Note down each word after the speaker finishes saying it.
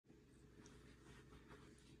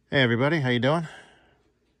Hey everybody, how you doing?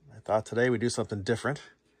 I thought today we'd do something different.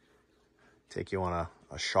 Take you on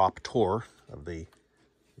a shop tour of the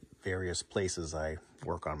various places I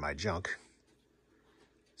work on my junk.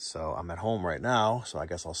 So I'm at home right now, so I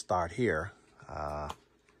guess I'll start here. I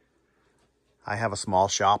have a small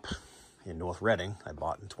shop in North Reading I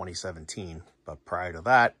bought in 2017, but prior to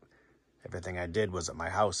that, everything I did was at my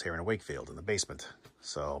house here in Wakefield in the basement.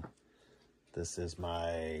 So this is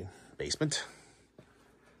my basement.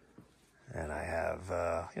 And I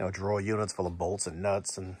have, drawer units full of bolts and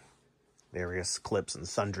nuts and various clips and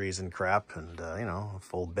sundries and crap. And, a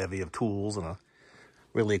full bevy of tools and a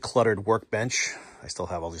really cluttered workbench. I still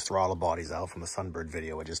have all these throttle bodies out from the Sunbird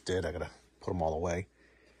video I just did. I got to put them all away.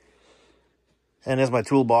 And there's my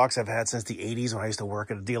toolbox I've had since the 80s when I used to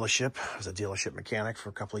work at a dealership. I was a dealership mechanic for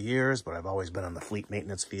a couple of years, but I've always been in the fleet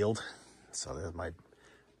maintenance field. So there's my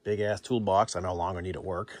big-ass toolbox I no longer need at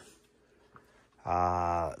work.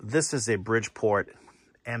 This is a Bridgeport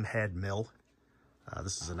M-head mill.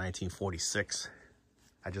 This is a 1946.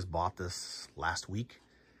 I just bought this last week.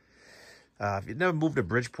 If you've never moved a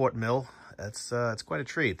Bridgeport mill, it's quite a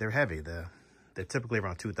treat. They're heavy. They're typically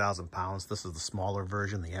around 2,000 pounds. This is the smaller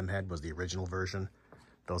version. The M-head was the original version.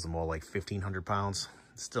 Those are more like 1,500 pounds.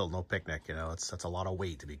 Still no picnic, that's a lot of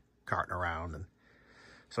weight to be carting around. And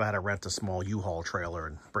so I had to rent a small U-Haul trailer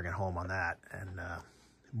and bring it home on that. And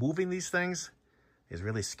moving these things is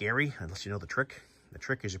really scary unless you know the trick. The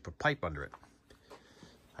trick is you put pipe under it.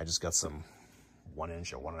 I just got some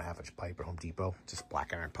 1-inch or 1.5 inch pipe at Home Depot, just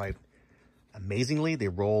black iron pipe. Amazingly, they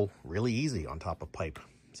roll really easy on top of pipe.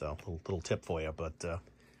 So little tip for you, but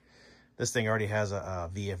this thing already has a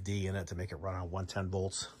VFD in it to make it run on 110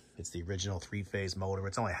 volts. It's the original 3-phase motor.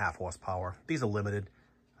 It's only 0.5 horsepower. These are limited.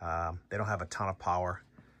 They don't have a ton of power.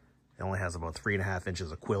 It only has about 3.5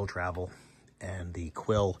 inches of quill travel, and the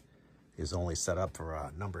quill is only set up for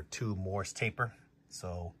a number 2 Morse taper.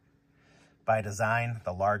 So by design,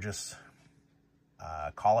 the largest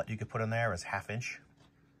collet you could put in there is 1/2 inch,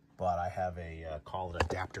 but I have a collet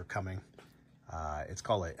adapter coming. It's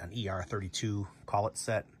called an ER32 collet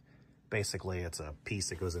set. Basically, it's a piece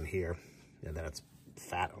that goes in here, and then it's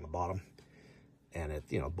fat on the bottom, and it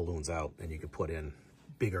balloons out, and you can put in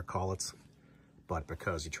bigger collets. But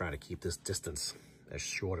because you're trying to keep this distance as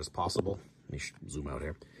short as possible, let me zoom out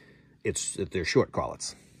here. They're short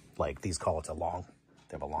collets. Like these collets are long.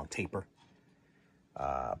 They have a long taper.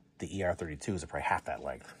 The ER32s are probably half that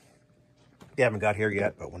length. They haven't got here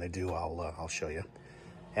yet, but when they do, I'll show you.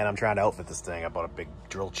 And I'm trying to outfit this thing. I bought a big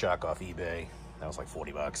drill chuck off eBay. That was like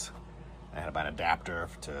 40 bucks. I had to buy an adapter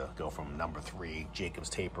to go from number 3 Jacobs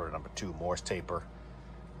taper to number 2 Morse taper.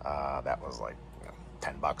 That was like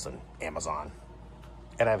 10 bucks on Amazon.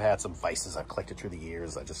 And I've had some vices I've collected through the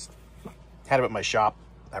years. I just had them at my shop.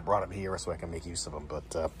 I brought them here so I can make use of them.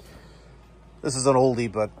 But this is an oldie,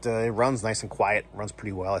 but it runs nice and quiet. It runs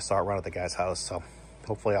pretty well. I saw it run at the guy's house, so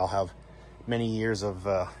hopefully I'll have many years of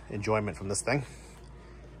enjoyment from this thing.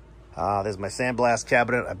 There's my sandblast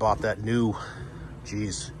cabinet. I bought that new,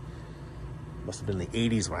 geez, must have been the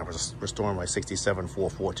 80s when I was restoring my 67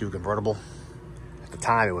 442 convertible. At the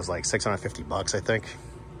time, it was like 650 bucks, I think.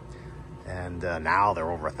 And now they're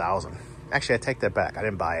over 1,000. Actually, I take that back. I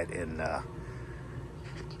didn't buy it in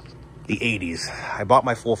the 80s. I bought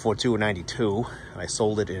my 442 in 92, and I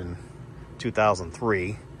sold it in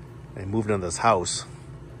 2003. And moved into this house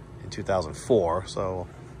in 2004, so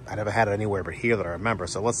I never had it anywhere but here that I remember.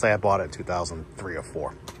 So let's say I bought it in 2003 or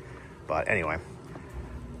 4. But anyway,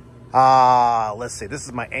 let's see. This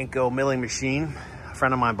is my Anko milling machine. A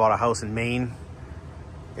friend of mine bought a house in Maine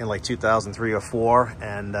in like 2003 or 4,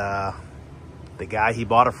 and the guy he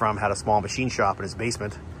bought it from had a small machine shop in his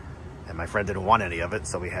basement, and my friend didn't want any of it,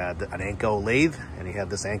 so we had an Anko lathe, and he had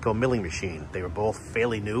this Anko milling machine. They were both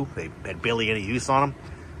fairly new. They had barely any use on them,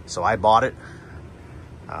 so I bought it.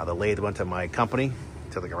 The lathe went to my company,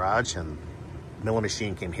 to the garage, and the milling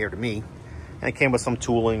machine came here to me. And it came with some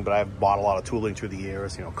tooling, but I've bought a lot of tooling through the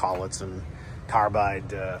years, collets and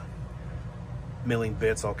carbide milling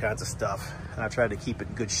bits, all kinds of stuff. And I've tried to keep it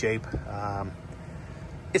in good shape.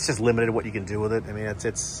 It's just limited what you can do with it. I mean,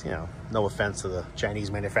 it's no offense to the Chinese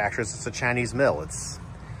manufacturers. It's a Chinese mill. It's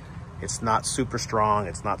not super strong.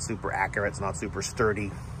 It's not super accurate. It's not super sturdy,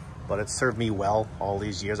 but it's served me well all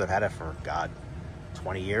these years. I've had it for, God,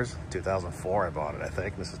 20 years. 2004 I bought it, I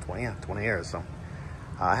think. This is 20 years. So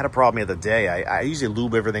I had a problem the other day. I usually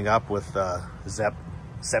lube everything up with Zep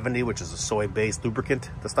 70, which is a soy-based lubricant.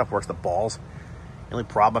 This stuff works the balls. The only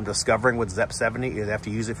problem I'm discovering with Zep 70 is after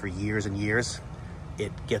you use it for years and years,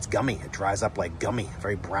 it gets gummy. It dries up like gummy,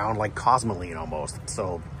 very brown, like Cosmoline almost.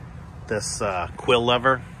 So this quill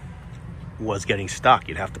lever was getting stuck.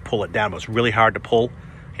 You'd have to pull it down. It was really hard to pull,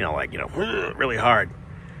 really hard.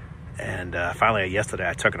 And finally, yesterday,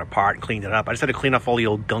 I took it apart and cleaned it up. I just had to clean off all the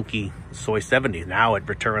old gunky Soy 70s. Now it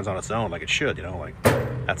returns on its own like it should,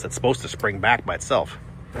 it's supposed to spring back by itself.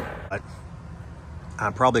 But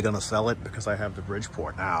I'm probably going to sell it because I have the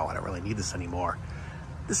Bridgeport now. I don't really need this anymore.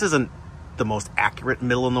 This isn't the most accurate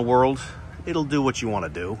mill in the world. It'll do what you want to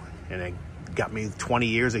do. And it got me 20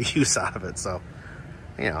 years of use out of it. So,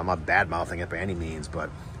 I'm not bad-mouthing it by any means, but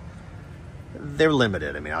they're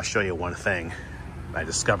limited. I mean, I'll show you one thing I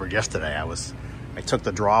discovered yesterday. I took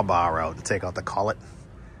the drawbar out to take out the collet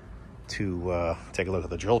to take a look at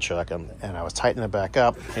the drill chuck, and I was tightening it back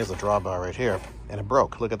up. Here's the drawbar right here, and it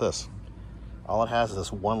broke. Look at this. All it has is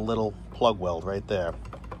this one little plug weld right there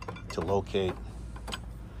to locate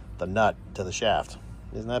the nut to the shaft.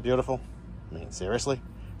 Isn't that beautiful? I mean, seriously?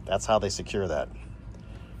 That's how they secure that.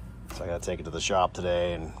 So I gotta take it to the shop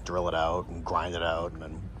today and drill it out and grind it out and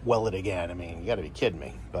then weld it again. I mean, you gotta be kidding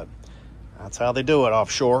me. But that's how they do it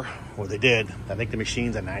offshore, or they did. I think the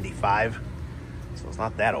machine's a 95, so it's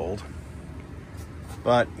not that old.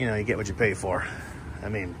 But, you get what you pay for. I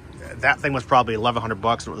mean, that thing was probably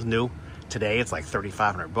 $1,100 when it was new. Today, it's like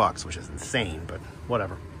 $3,500, which is insane, but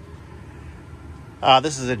whatever.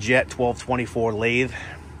 This is a Jet 1224 lathe.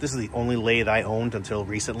 This is the only lathe I owned until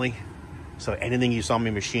recently. So anything you saw me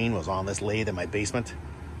machine was on this lathe in my basement.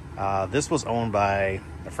 This was owned by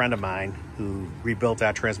a friend of mine who rebuilt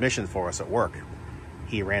our transmission for us at work.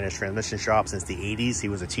 He ran his transmission shop since the 80s. He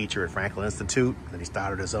was a teacher at Franklin Institute. Then he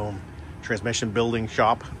started his own transmission building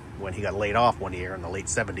shop when he got laid off one year in the late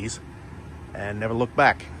 70s and never looked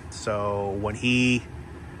back. So when he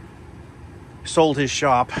sold his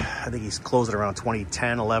shop, I think he's closed it around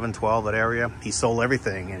 2010, 11, 12, that area. He sold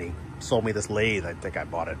everything and he sold me this lathe. I think I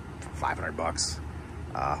bought it for $500.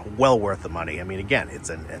 Well worth the money. I mean, again, it's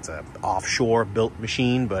a offshore built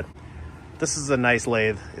machine, but this is a nice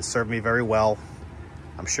lathe. It served me very well.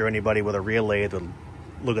 I'm sure anybody with a real lathe would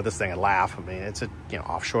look at this thing and laugh. I mean, it's a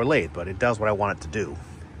offshore lathe, but it does what I want it to do.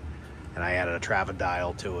 And I added a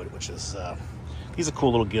Travidile to it, which is these are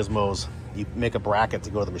cool little gizmos. You make a bracket to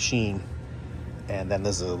go to the machine, and then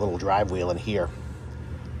there's a little drive wheel in here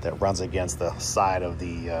that runs against the side of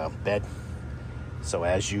the bed. So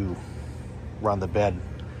as you run the bed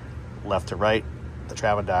left to right, the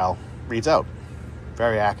Travidile reads out.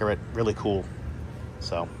 Very accurate, really cool.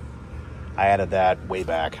 So I added that way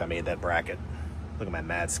back. I made that bracket. Look at my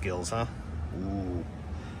mad skills, huh? Ooh.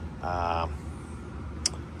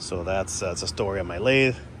 So that's a story on my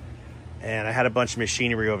lathe. And I had a bunch of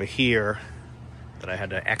machinery over here that I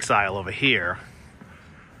had to exile over here.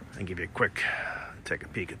 And give you a quick take a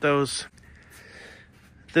peek at those.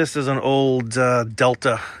 This is an old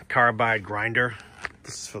Delta carbide grinder.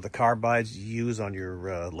 This is for the carbides you use on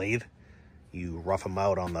your lathe. You rough them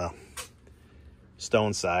out on the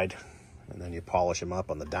stone side, and then you polish them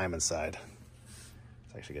up on the diamond side.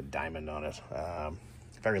 It's actually got diamond on it.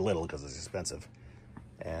 Very little because it's expensive.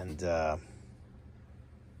 And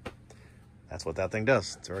that's what that thing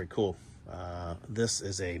does. It's very cool. This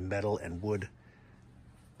is a metal and wood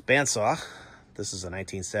bandsaw. This is a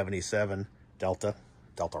 1977 Delta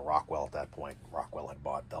Rockwell at that point. Rockwell had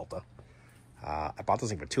bought Delta. I bought this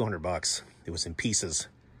thing for $200. It was in pieces.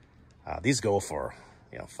 These go for,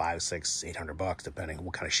 $500, $600, $800, depending on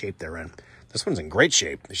what kind of shape they're in. This one's in great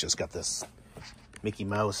shape. It's just got this Mickey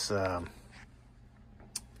Mouse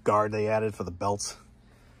guard they added for the belts,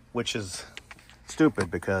 which is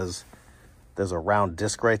stupid because there's a round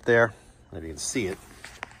disc right there. If you can see it.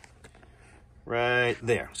 Right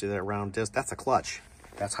there. See that round disc? That's a clutch.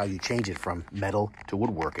 That's how you change it from metal to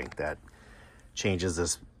woodworking. That changes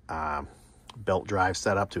this belt drive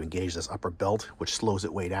setup to engage this upper belt, which slows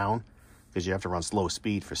it way down because you have to run slow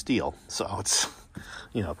speed for steel. So it's,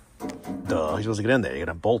 duh, you're supposed to get in there. You're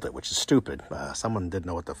going to bolt it, which is stupid. Someone didn't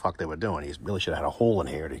know what the fuck they were doing. He really should have had a hole in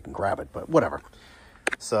here that you can grab it, but whatever.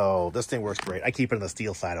 So this thing works great. I keep it on the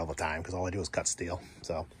steel side all the time because all I do is cut steel.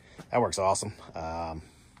 So that works awesome.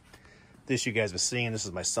 This you guys are seeing, this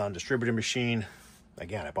is my Sun distributor machine.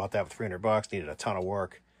 Again, I bought that for $300, needed a ton of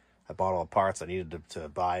work. I bought all the parts I needed to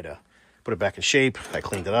buy to put it back in shape. I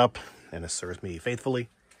cleaned it up, and it serves me faithfully.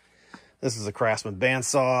 This is a Craftsman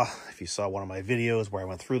bandsaw. If you saw one of my videos where I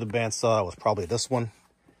went through the bandsaw, it was probably this one.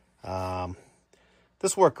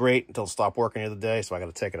 This worked great until it stopped working the other day, so I got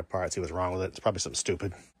to take it apart, see what's wrong with it. It's probably something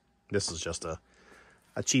stupid. This is just a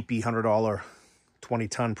cheapy $100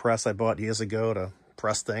 20-ton press I bought years ago to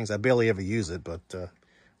press things. I barely ever use it, but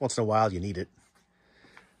once in a while you need it.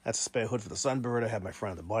 That's a spare hood for the Sunbird. I had my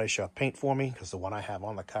friend at the body shop paint for me because the one I have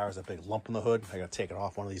on the car is a big lump in the hood. I got to take it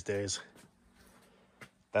off one of these days.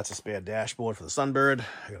 That's a spare dashboard for the Sunbird.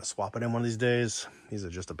 I gotta swap it in one of these days. These are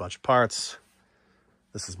just a bunch of parts.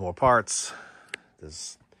 This is more parts.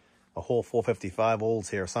 There's a whole 455 olds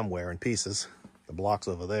here somewhere in pieces. The block's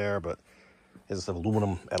over there, but here's some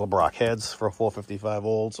aluminum Edelbrock heads for a 455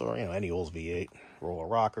 olds, or any Olds V8. Roller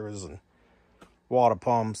rockers and water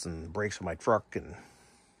pumps and brakes for my truck and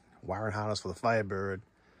wiring harness for the Firebird.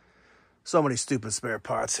 So many stupid spare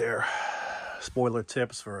parts here. Spoiler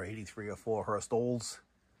tips for 8304 Hurst Olds.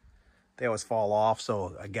 They always fall off,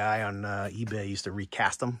 so a guy on eBay used to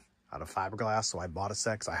recast them out of fiberglass, so I bought a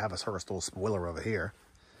set because I have a Hurst Old spoiler over here.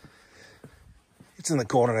 It's in the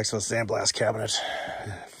corner next to the sandblast cabinet.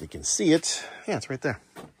 If you can see it, yeah, it's right there.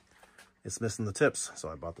 It's missing the tips, so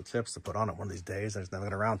I bought the tips to put on it one of these days. I just never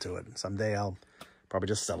got around to it. Someday I'll probably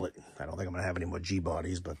just sell it. I don't think I'm going to have any more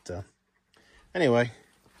G-bodies, but anyway,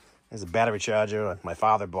 there's a battery charger my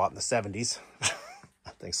father bought in the 70s.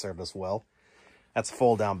 I think served us well. That's a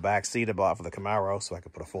fold-down back seat I bought for the Camaro, so I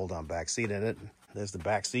could put a fold-down back seat in it. There's the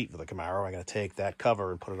back seat for the Camaro. I got to take that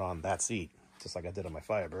cover and put it on that seat, just like I did on my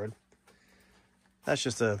Firebird. That's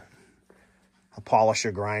just a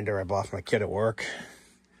polisher grinder I bought for my kid at work.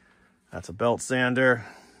 That's a belt sander.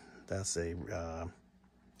 That's a,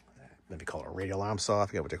 maybe call it a radial arm saw. I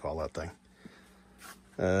forget what they call that thing.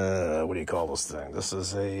 What do you call this thing? This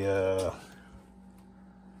is a,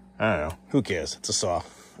 I don't know. Who cares? It's a saw.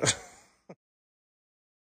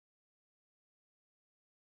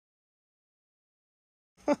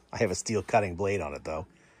 I have a steel cutting blade on it, though,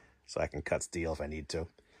 so I can cut steel if I need to.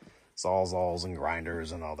 Sawzalls and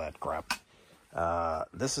grinders and all that crap.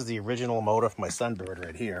 This is the original motor for my Sunbird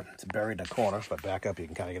right here. It's buried in a corner. If I back up, you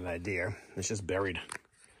can kind of get an idea. It's just buried.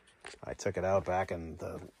 I took it out back in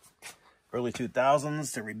the early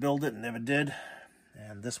 2000s to rebuild it and never did.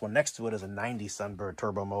 And this one next to it is a 90 Sunbird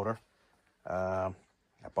turbo motor. I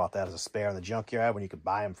bought that as a spare in the junkyard when you could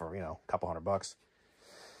buy them for, a couple $100.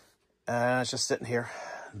 It's just sitting here.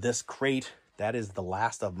 This crate, that is the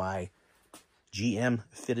last of my GM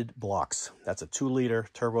fitted blocks. That's a 2-liter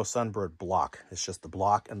turbo Sunbird block. It's just the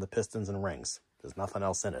block and the pistons and rings. There's nothing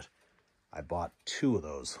else in it. I bought 2 of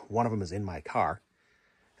those. One of them is in my car,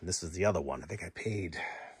 and this is the other one. I think I paid,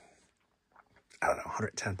 I don't know,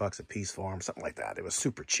 110 bucks a piece for them, something like that. It was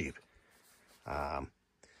super cheap.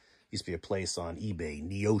 Used to be a place on eBay,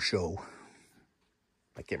 Neosho.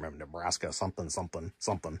 I can't remember, Nebraska, something.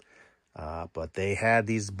 But they had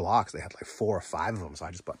these blocks. They had like 4 or 5 of them, so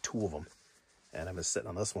I just bought 2 of them. And I've been sitting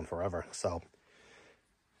on this one forever. So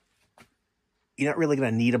you're not really going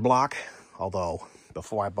to need a block. Although,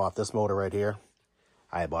 before I bought this motor right here,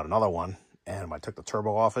 I had bought another one. And when I took the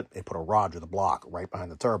turbo off it, they put a rod with a block right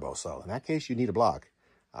behind the turbo. So in that case, you need a block.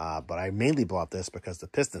 But I mainly bought this because the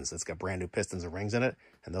pistons, it's got brand new pistons and rings in it.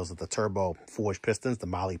 And those are the turbo forged pistons, the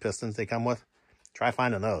Marley pistons they come with. Try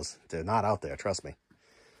finding those. They're not out there, trust me.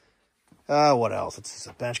 What else? It's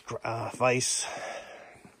a bench vise.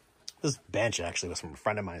 This bench actually was from a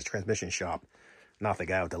friend of mine's transmission shop, not the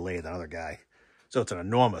guy with the lathe, another guy. So it's an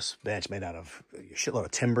enormous bench made out of a shitload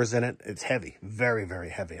of timbers in it. It's heavy, very, very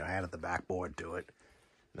heavy. I added the backboard to it.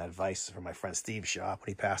 And that vise from my friend Steve's shop. When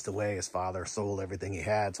he passed away, his father sold everything he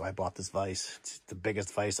had, so I bought this vise. It's the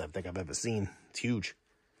biggest vise I think I've ever seen. It's huge.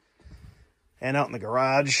 And out in the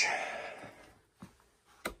garage,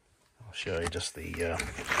 I'll show you just the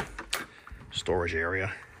storage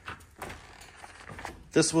area.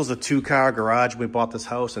 This was a 2-car garage. We bought this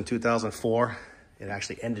house in 2004. It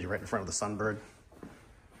actually ended right in front of the Sunbird.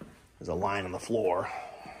 There's a line on the floor.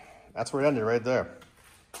 That's where it ended, right there.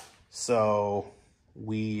 So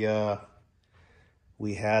we had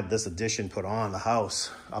this addition put on the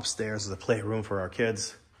house. Upstairs is a playroom for our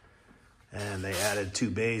kids. And they added 2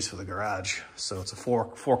 bays for the garage. So it's a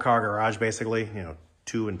four-car garage, basically,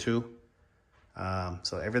 2 and 2.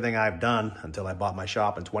 So everything I've done until I bought my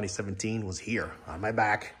shop in 2017 was here on my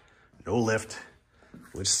back, no lift,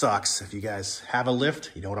 which sucks. If you guys have a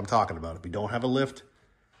lift, you know what I'm talking about. If you don't have a lift,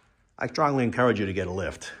 I strongly encourage you to get a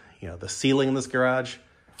lift. The ceiling in this garage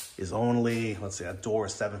is only, let's see, that door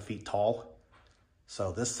is 7 feet tall.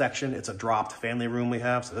 So this section, it's a dropped family room we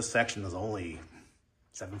have. So this section is only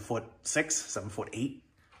 7'6", 7'8".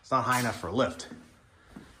 It's not high enough for a lift.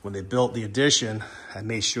 When they built the addition, I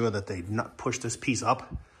made sure that they not push this piece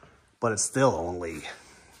up, but it's still only,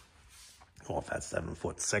 well, if that's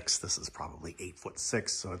 7'6", this is probably 8'6",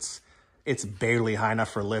 so it's barely high enough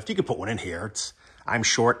for a lift. You could put one in here. I'm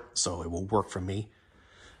short, so it will work for me,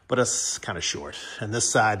 but it's kind of short. And this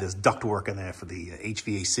side, there's ductwork in there for the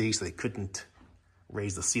HVAC, so they couldn't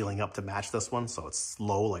raise the ceiling up to match this one, so it's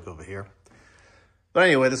low like over here. But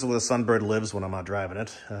anyway, this is where the Sunbird lives when I'm not driving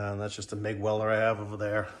it. That's just a MIG welder I have over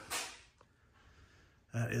there.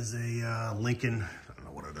 That is a Lincoln, I don't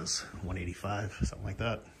know what it is, 185, something like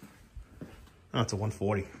that. Oh, it's a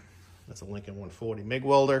 140. That's a Lincoln 140. MIG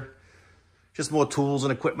welder. Just more tools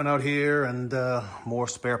and equipment out here, and more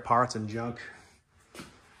spare parts and junk.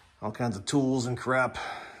 All kinds of tools and crap.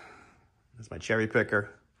 That's my cherry picker.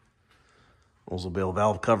 Oldsmobile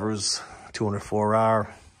valve covers, 204R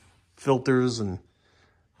filters, and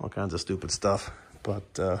all kinds of stupid stuff.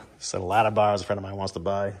 But a set of ladder bars a friend of mine wants to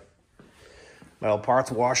buy. My old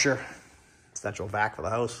parts washer, central vac for the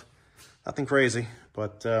house. Nothing crazy,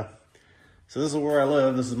 but so this is where I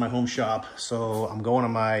live. This is my home shop. So I'm going to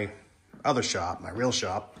my other shop, my real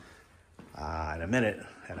shop, in a minute,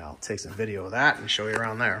 and I'll take some video of that and show you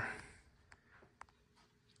around there.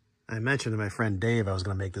 I mentioned to my friend Dave I was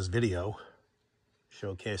going to make this video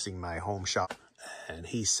showcasing my home shop, and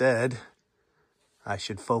he said I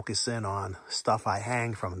should focus in on stuff I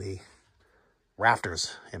hang from the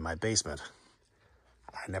rafters in my basement.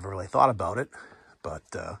 I never really thought about it, but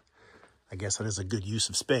I guess it is a good use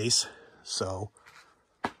of space. So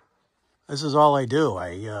this is all I do.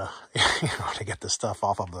 To get the stuff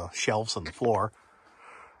off of the shelves on the floor,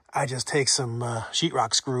 I just take some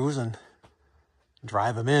sheetrock screws and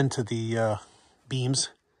drive them into the beams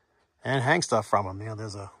and hang stuff from them. You know,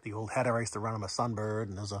 there's the old header I used to run on a Sunbird,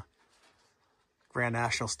 and there's a Grand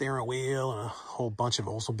National steering wheel and a whole bunch of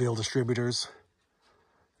Oldsmobile distributors.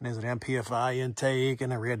 And there's an MPFI intake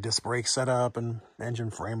and a rear disc brake setup and engine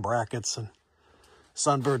frame brackets and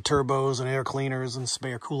Sunbird turbos and air cleaners and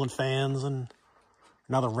spare coolant fans and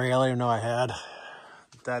another rail I didn't know I had.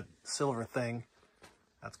 That silver thing,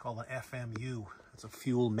 that's called an FMU. It's a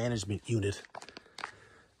fuel management unit.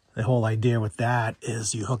 The whole idea with that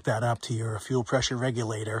is you hook that up to your fuel pressure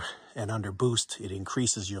regulator, and under boost, it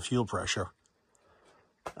increases your fuel pressure.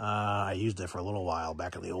 I used it for a little while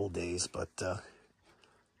back in the old days, but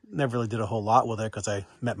never really did a whole lot with it because I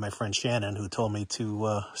met my friend Shannon, who told me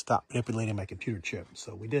to stop manipulating my computer chip.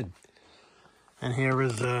 So we did. And here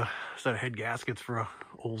is a set of head gaskets for a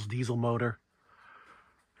Olds diesel motor,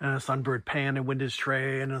 and a Sunbird pan and windage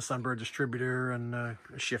tray, and a Sunbird distributor, and a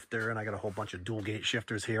shifter. And I got a whole bunch of dual gate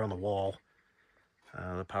shifters here on the wall.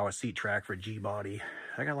 The power seat track for G-body.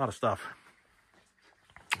 I got a lot of stuff.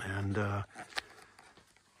 And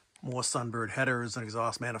more Sunbird headers and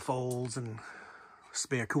exhaust manifolds and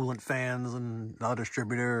spare coolant fans and another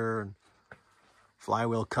distributor and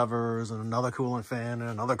flywheel covers and another coolant fan and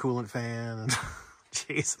another coolant fan. And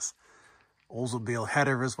Jesus. Oldsmobile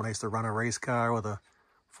headers when I used to run a race car with a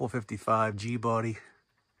 455 G-body.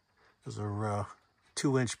 Those are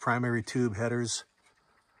 2-inch primary tube headers.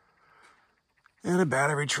 And a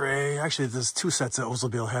battery tray. Actually, there's two sets of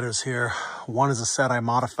Oldsmobile headers here. One is a set I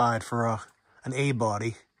modified for an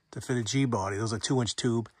A-body to fit a G-body. Those are 2-inch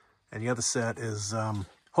tube. And the other set is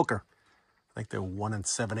Hooker. I think they're 1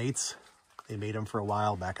 7/8. They made them for a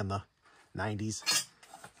while back in the 90s.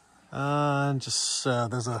 And just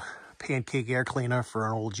there's a pancake air cleaner for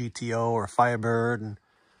an old GTO or a Firebird, and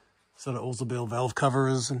set of Oldsmobile valve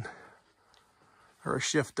covers, and her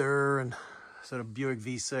shifter, and set of Buick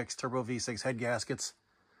V6 turbo V6 head gaskets.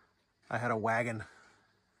 I had a wagon,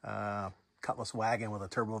 Cutlass wagon with a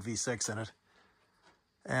turbo V6 in it.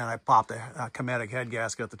 And I popped a Cometic head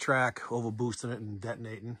gasket at the track, over boosting it and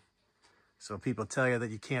detonating. So people tell you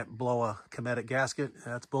that you can't blow a Cometic gasket.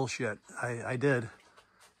 That's bullshit. I did.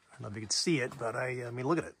 I don't know if you can see it, but I mean,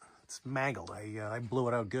 look at it. It's mangled. I blew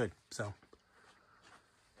it out good. So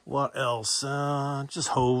what else? Just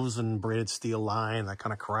hose and braided steel line, that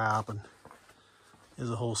kind of crap. And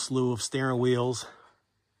there's a whole slew of steering wheels.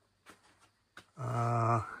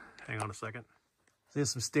 Hang on a second.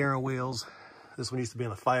 There's some steering wheels. This one used to be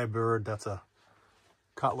on the Firebird. That's a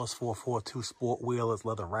Cutlass 442 sport wheel. It's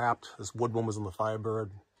leather wrapped. This wood one was on the Firebird.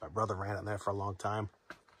 My brother ran it in there for a long time.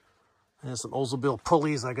 And there's some Oldsmobile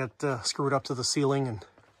pulleys I got screwed up to the ceiling, and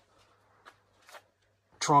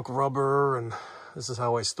trunk rubber. And this is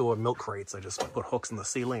how I store milk crates. I just put hooks in the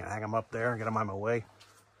ceiling and hang them up there and get them out of my way.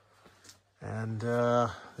 And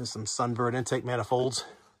there's some Sunbird intake manifolds.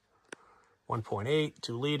 1.8,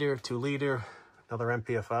 2 liter, 2 liter, another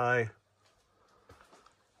MPFI.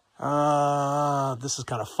 This is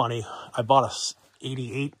kind of funny. I bought a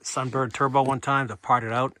 88 Sunbird turbo one time to part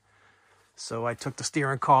it out. So I took the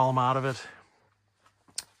steering column out of it.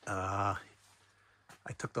 I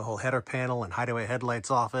took the whole header panel and hideaway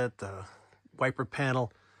headlights off it. The wiper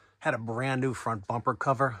panel had a brand new front bumper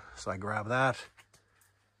cover, so I grabbed that.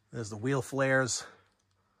 There's the wheel flares.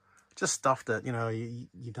 Just stuff that, you know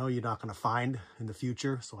you're not going to find in the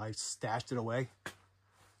future, so I stashed it away.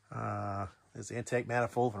 There's the intake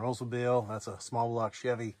manifold for Oldsmobile. That's a small block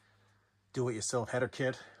Chevy do-it-yourself header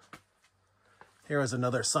kit. Here is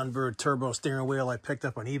another Sunbird turbo steering wheel I picked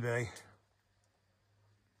up on eBay.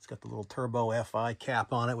 It's got the little turbo FI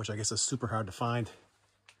cap on it, which I guess is super hard to find.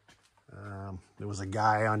 There was a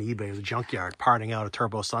guy on eBay, it was a junkyard, parting out a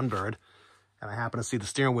turbo Sunbird. And I happened to see the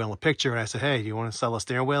steering wheel in the picture, and I said, hey, do you want to sell a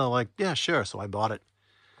steering wheel? They're like, yeah, sure. So I bought it.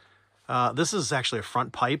 This is actually a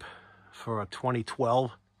front pipe for a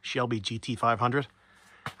 2012 Shelby GT500.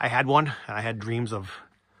 I had one, and I had dreams of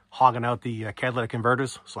hogging out the catalytic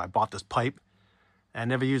converters, so I bought this pipe and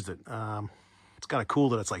never used it. It's kind of cool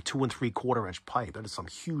that it's like 2 3/4 inch pipe. That is some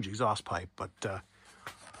huge exhaust pipe, but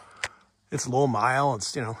it's low mile.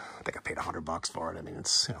 It's, you know, I think I paid $100 for it. I mean,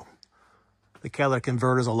 it's, you know, the catalytic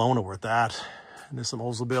converters alone are worth that. And there's some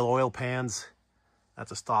Oldsmobile oil pans.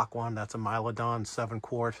 That's a stock one. That's a Milodon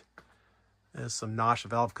 7-quart. There's some Nosh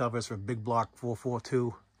valve covers for Big Block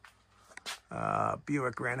 442.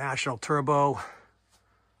 Buick Grand National Turbo.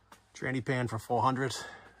 Tranny pan for $400.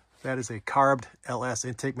 That is a carbed LS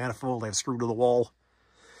intake manifold I've screwed to the wall.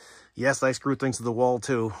 Yes, I screwed things to the wall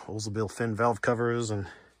too. Oldsmobile fin valve covers and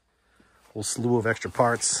a whole slew of extra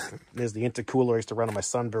parts. There's the intercooler I used to run on my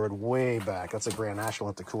Sunbird way back. That's a Grand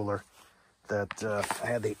National intercooler that I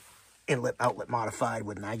had the inlet outlet modified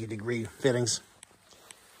with 90-degree fittings.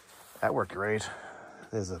 That worked great.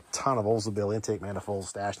 There's a ton of Oldsmobile intake manifolds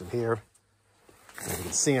stashed in here. I don't know if you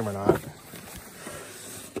can see them or not.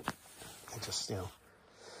 They just, you know,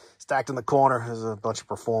 stacked in the corner. There's a bunch of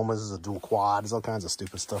Performers. There's a dual quad. There's all kinds of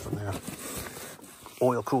stupid stuff in there.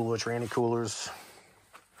 Oil cooler, tranny coolers.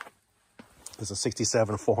 There's a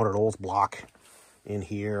 67 400 Olds block in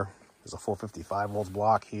here. There's a 455 Olds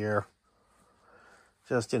block here.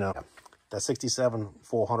 Just, you know, that 67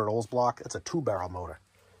 400 Olds block, it's a 2-barrel motor.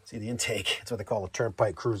 See the intake, it's what they call a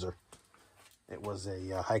turnpike cruiser. It was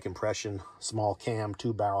a high compression, small cam,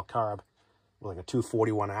 2-barrel carb with like a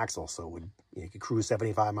 241 axle. So it would, you could cruise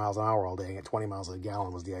 75 miles an hour all day and get 20 miles a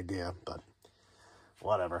gallon was the idea, but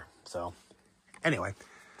whatever. So anyway,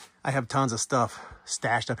 I have tons of stuff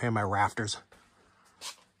stashed up here in my rafters,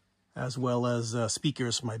 as well as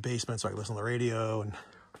speakers for my basement so I can listen to the radio and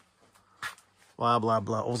blah, blah,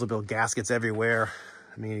 blah. Oldsmobile gaskets everywhere.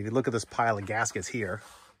 I mean, if you look at this pile of gaskets here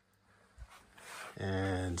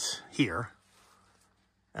and here,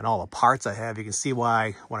 and all the parts I have, you can see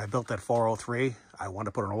why when I built that 403, I wanted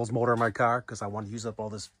to put an Olds motor in my car because I wanted to use up all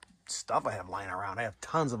this stuff I have lying around. I have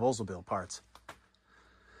tons of Oldsmobile parts.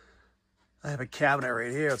 I have a cabinet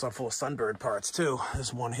right here. It's all full of Sunbird parts too.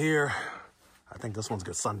 There's one here. I think this one's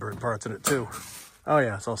got Sunbird parts in it too. Oh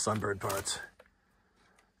yeah, it's all Sunbird parts.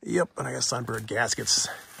 Yep, and I got Sunbird gaskets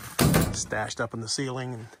stashed up in the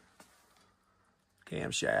ceiling, and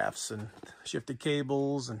camshafts and shifted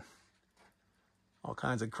cables and all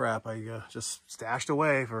kinds of crap I just stashed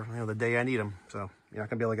away for, you know, the day I need them. So you're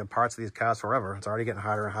not gonna be able to get parts of these cars forever. It's already getting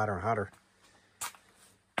hotter and hotter and hotter.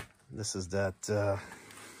 This is that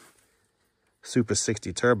Super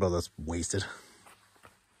 60 Turbo that's wasted.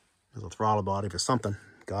 There's a throttle body for something.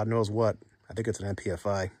 God knows what. I think it's an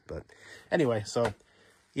MPFI. But anyway, so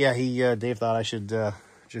yeah, Dave thought I should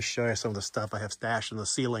just show you some of the stuff I have stashed in the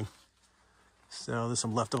ceiling. So there's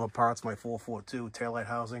some leftover parts, my 442 taillight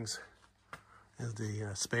housings. There's the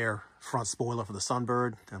spare front spoiler for the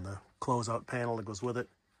Sunbird and the closeout panel that goes with it.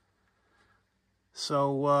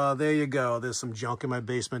 So there you go. There's some junk in my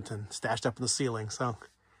basement and stashed up in the ceiling. So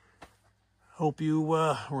hope you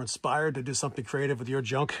were inspired to do something creative with your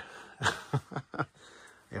junk.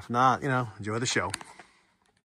 If not, you know, enjoy the show.